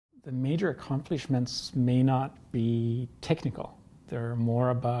The major accomplishments may not be technical. They're more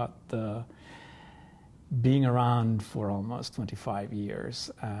about the being around for almost 25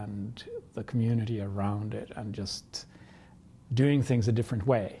 years and the community around it and just doing things a different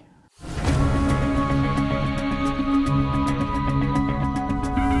way.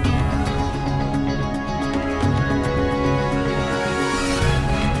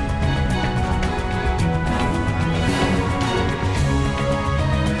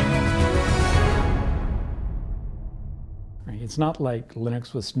 It's not like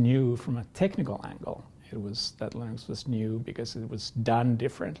Linux was new from a technical angle. It was that Linux was new because it was done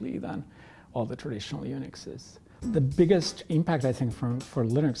differently than all the traditional Unixes. The biggest impact, I think, for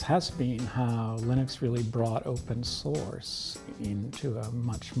Linux has been how Linux really brought open source into a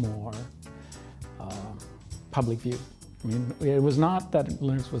much more public view. I mean, it was not that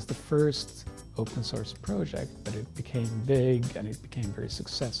Linux was the first open source project, but it became big and it became very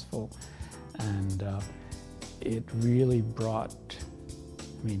successful. And it really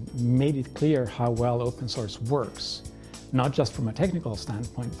made it clear how well open source works, not just from a technical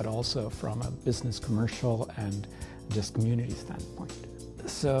standpoint, but also from a business, commercial, and just community standpoint.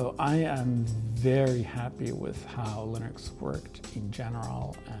 So I am very happy with how Linux worked in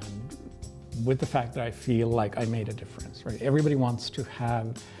general, and with the fact that I feel like I made a difference, right? Everybody wants to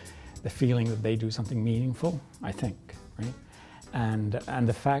have the feeling that they do something meaningful, I think, right? And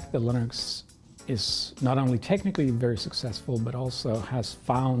the fact that Linux is not only technically very successful, but also has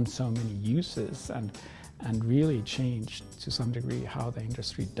found so many uses and really changed to some degree how the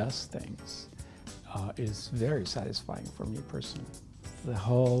industry does things is very satisfying for me personally. The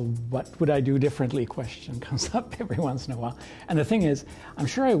whole what would I do differently question comes up every once in a while. And the thing is, I'm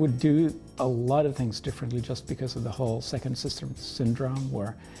sure I would do a lot of things differently just because of the whole second system syndrome,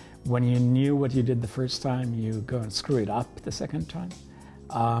 where when you knew what you did the first time, you go and screw it up the second time.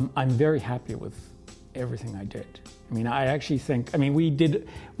 I'm very happy with everything I did. I mean, I actually think,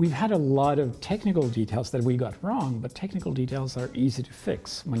 we've had a lot of technical details that we got wrong, but technical details are easy to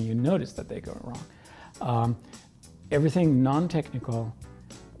fix when you notice that they go wrong. Everything non-technical,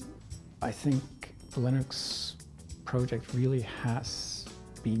 I think the Linux project really has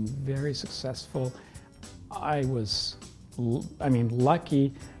been very successful. I was,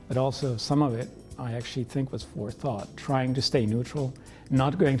 lucky, but also some of it I actually think was forethought, trying to stay neutral,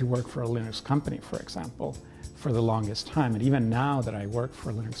 not going to work for a Linux company, for example, for the longest time. And even now that I work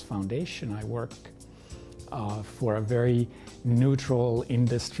for Linux Foundation, I work for a very neutral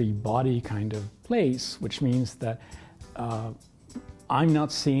industry body kind of place, which means that I'm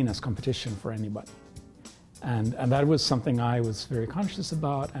not seen as competition for anybody. And that was something I was very conscious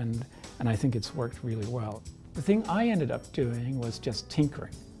about, and I think it's worked really well. The thing I ended up doing was just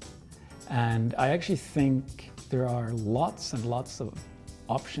tinkering. And I actually think there are lots and lots of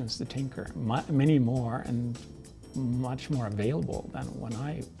options to tinker, many more and much more available than when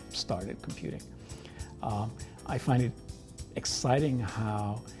I started computing. I find it exciting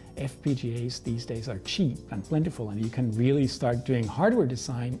how FPGAs these days are cheap and plentiful, and you can really start doing hardware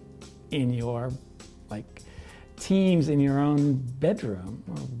design in your teams in your own bedroom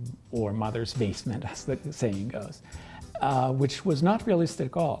or mother's basement, as the saying goes. Which was not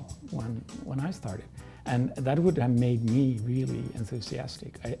realistic at all when I started. And that would have made me really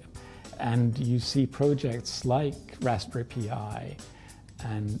enthusiastic. And you see projects like Raspberry Pi,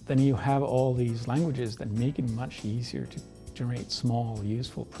 and then you have all these languages that make it much easier to generate small,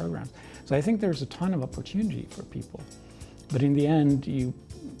 useful programs. So I think there's a ton of opportunity for people. But in the end,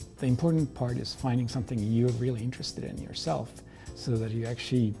 the important part is finding something you're really interested in yourself, so that you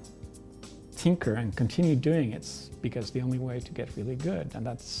actually tinker and continue doing it, because the only way to get really good, and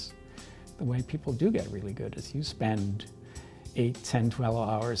that's the way people do get really good, is you spend 8, 10, 12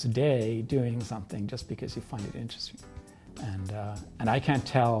 hours a day doing something just because you find it interesting. And I can't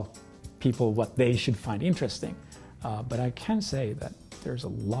tell people what they should find interesting, but I can say that there's a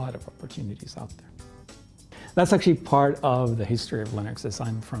lot of opportunities out there. That's actually part of the history of Linux, as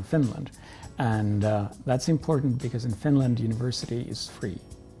I'm from Finland. And that's important because in Finland, university is free.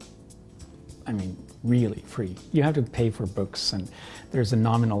 Really free. You have to pay for books, and there's a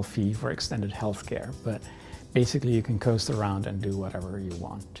nominal fee for extended healthcare, but basically you can coast around and do whatever you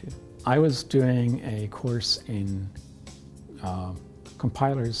want to. I was doing a course in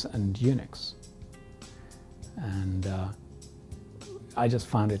compilers and Unix, and I just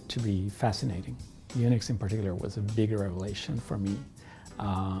found it to be fascinating. Unix in particular was a big revelation for me.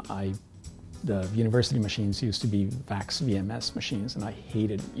 The university machines used to be VAX VMS machines, and I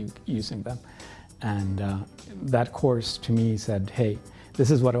hated using them. And that course to me said, hey, this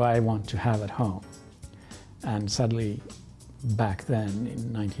is what I want to have at home. And suddenly back then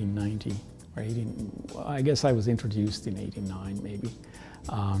in 1990 or 18, I guess I was introduced in 89 maybe.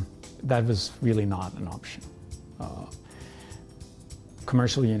 That was really not an option.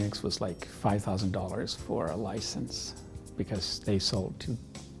 Commercial Unix was like $5,000 for a license because they sold to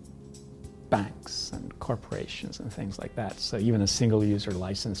banks and corporations and things like that. So even a single user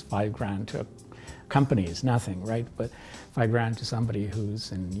license, $5,000 to a company is nothing, right? But $5,000 to somebody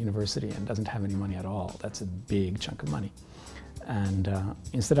who's in university and doesn't have any money at all, that's a big chunk of money. And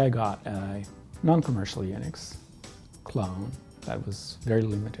instead I got a non-commercial Unix clone that was very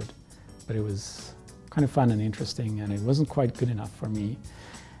limited, but it was kind of fun and interesting, and it wasn't quite good enough for me.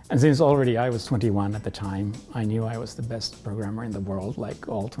 And since already I was 21 at the time, I knew I was the best programmer in the world, like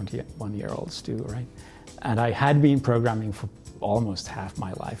all 21-year-olds do, right? And I had been programming for almost half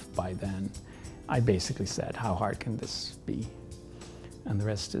my life by then. I basically said, how hard can this be? And the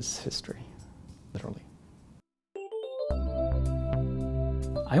rest is history, literally.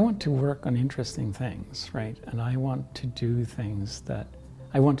 I want to work on interesting things, right? And I want to do things that,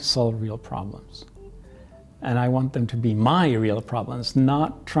 I want to solve real problems. And I want them to be my real problems,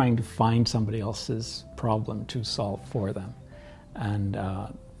 not trying to find somebody else's problem to solve for them. And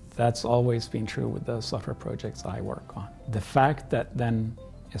that's always been true with the software projects I work on. The fact that then,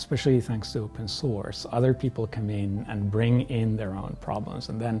 especially thanks to open source, other people come in and bring in their own problems.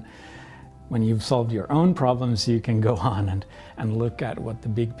 And then when you've solved your own problems, you can go on and look at what the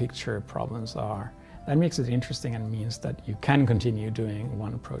big picture problems are. That makes it interesting and means that you can continue doing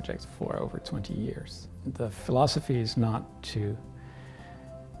one project for over 20 years. The philosophy is not to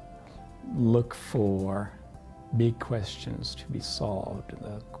look for big questions to be solved.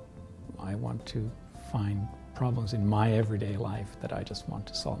 I want to find problems in my everyday life that I just want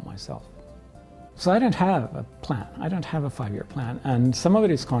to solve myself. So I don't have a plan. I don't have a 5-year plan. And some of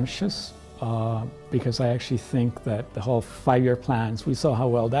it is conscious because I actually think that the whole 5-year plans, we saw how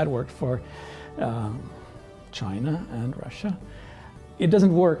well that worked for China and Russia. It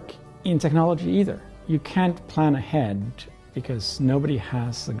doesn't work in technology either. You can't plan ahead because nobody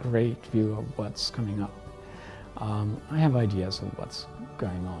has a great view of what's coming up. I have ideas of what's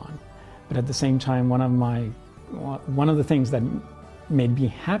going on, but at the same time, one of the things that made me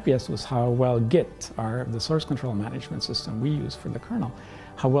happiest was how well Git, the source control management system we use for the kernel,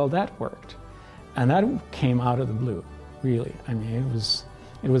 how well that worked. And that came out of the blue, really. I mean,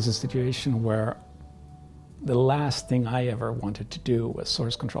 it was a situation where the last thing I ever wanted to do was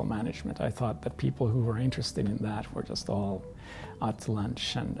source control management. I thought that people who were interested in that were just all out to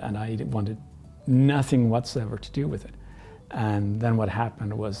lunch, and I wanted nothing whatsoever to do with it. And then what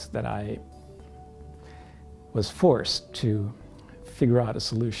happened was that I was forced to figure out a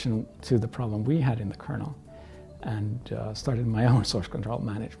solution to the problem we had in the kernel, and started my own source control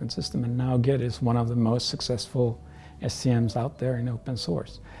management system. And now Git is one of the most successful SCMs out there in open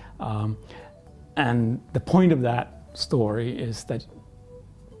source. And the point of that story is that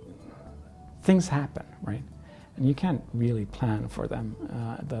things happen, right? And you can't really plan for them.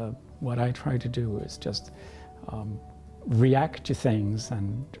 What I try to do is just react to things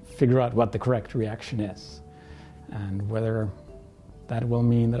and figure out what the correct reaction is. And whether that will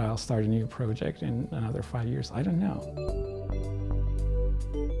mean that I'll start a new project in another 5 years, I don't know.